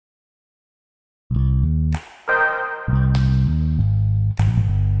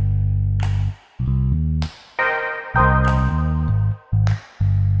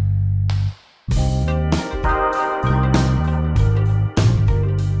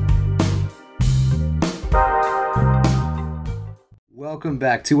Welcome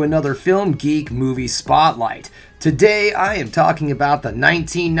back to another Film Geek Movie Spotlight. Today I am talking about the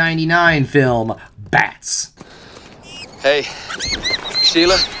 1999 film, Bats. Hey,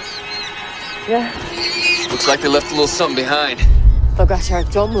 Sheila? Yeah? Looks like they left a little something behind. Oh gosh, Eric,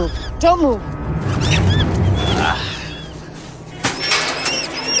 don't move. Don't move!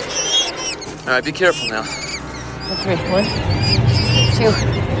 Alright, be careful now. Okay, 1, 2,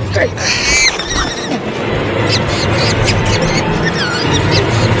 3.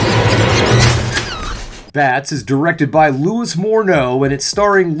 Bats is directed by Louis Morneau and it's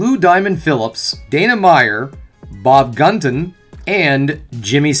starring Lou Diamond Phillips, Dana Meyer, Bob Gunton, and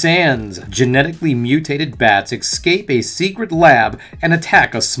Jimmy Sands. Genetically mutated bats escape a secret lab and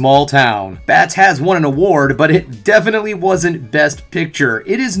attack a small town. Bats has won an award, but it definitely wasn't Best Picture.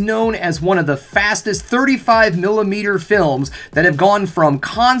 It is known as one of the fastest 35mm films that have gone from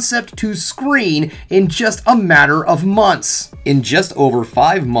concept to screen in just a matter of months. In just over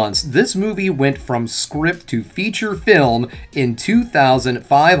 5 months, this movie went from script to feature film in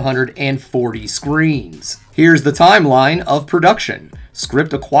 2,540 screens. Here's the timeline of production.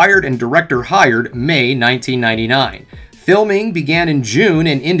 Script acquired and director hired May 1999. Filming began in June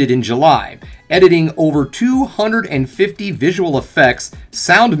and ended in July. Editing over 250 visual effects,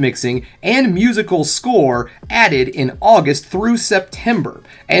 sound mixing, and musical score added in August through September.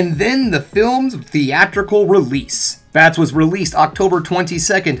 And then the film's theatrical release. Bats was released October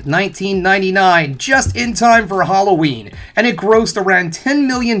 22nd, 1999, just in time for Halloween, and it grossed around $10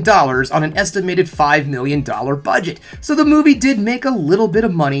 million on an estimated $5 million budget, so the movie did make a little bit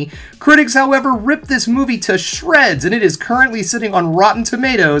of money. Critics, however, ripped this movie to shreds, and it is currently sitting on Rotten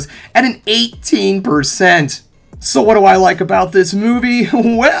Tomatoes at an 18%. So what do I like about this movie?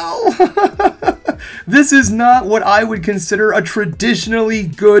 Well, this is not what I would consider a traditionally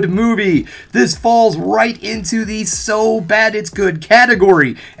good movie. This falls right into the so bad it's good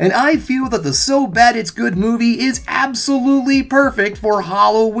category, and I feel that the so bad it's good movie is absolutely perfect for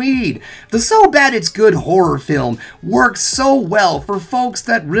Halloween. The so bad it's good horror film works so well for folks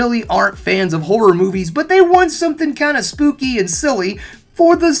that really aren't fans of horror movies, but they want something kind of spooky and silly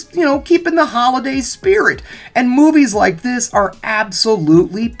for this, keeping the holiday spirit. And movies like this are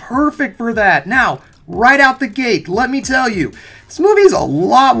absolutely perfect for that. Now, right out the gate, let me tell you, this movie is a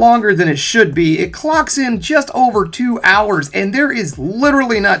lot longer than it should be. It clocks in just over 2 hours, and there is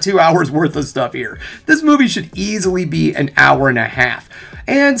literally not 2 hours worth of stuff here. This movie should easily be an hour and a half.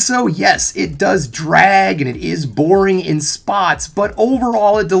 And so, yes, it does drag and it is boring in spots, but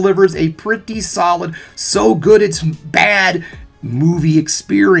overall it delivers a pretty solid, so good it's bad movie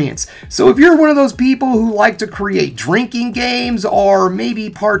experience. So if you're one of those people who like to create drinking games or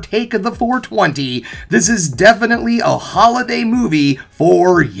maybe partake of the 420, this is definitely a holiday movie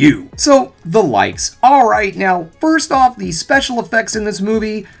for you. So the likes. Alright, now first off, the special effects in this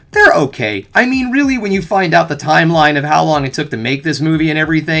movie, they're okay. I mean, really, when you find out the timeline of how long it took to make this movie and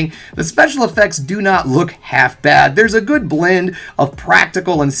everything, the special effects do not look half bad. There's a good blend of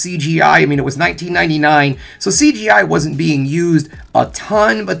practical and CGI. I mean, it was 1999, so CGI wasn't being used a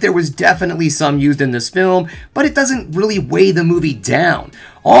ton, but there was definitely some used in this film, but it doesn't really weigh the movie down.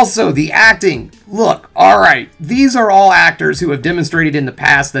 Also, the acting. Look, alright, these are all actors who have demonstrated in the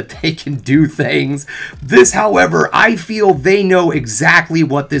past that they can do things. This, however, I feel they know exactly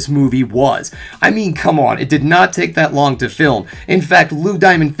what this movie was. I mean, come on, it did not take that long to film. In fact, Lou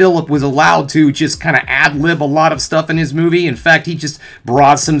Diamond Phillips was allowed to just kind of ad-lib a lot of stuff in his movie. In fact, he just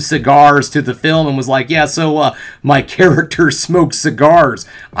brought some cigars to the film and was like, yeah, so my character smokes cigars.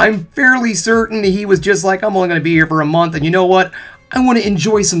 I'm fairly certain he was just like, I'm only going to be here for a month, and you know what? I want to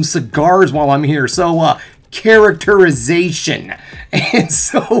enjoy some cigars while I'm here, so characterization. And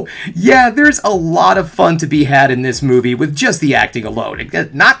so, yeah, there's a lot of fun to be had in this movie with just the acting alone.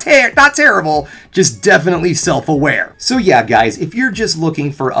 Not terrible, just definitely self-aware. So yeah, guys, if you're just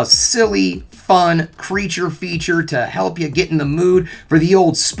looking for a silly, fun creature feature to help you get in the mood for the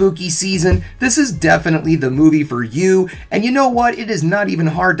old spooky season, this is definitely the movie for you. And you know what? It is not even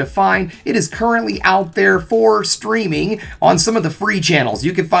hard to find. It is currently out there for streaming on some of the free channels.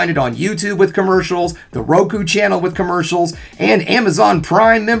 You can find it on YouTube with commercials, the Roku channel with commercials, and Amazon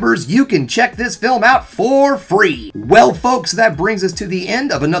Prime members. You can check this film out for free. Well, folks, that brings us to the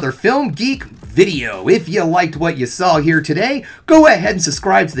end of another Film Geek video. If you liked what you saw here today, go ahead and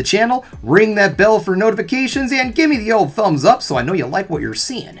subscribe to the channel, ring that bell for notifications, and give me the old thumbs up so I know you like what you're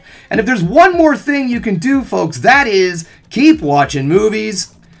seeing. And if there's one more thing you can do, folks, that is keep watching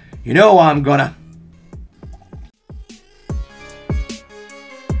movies. You know I'm gonna.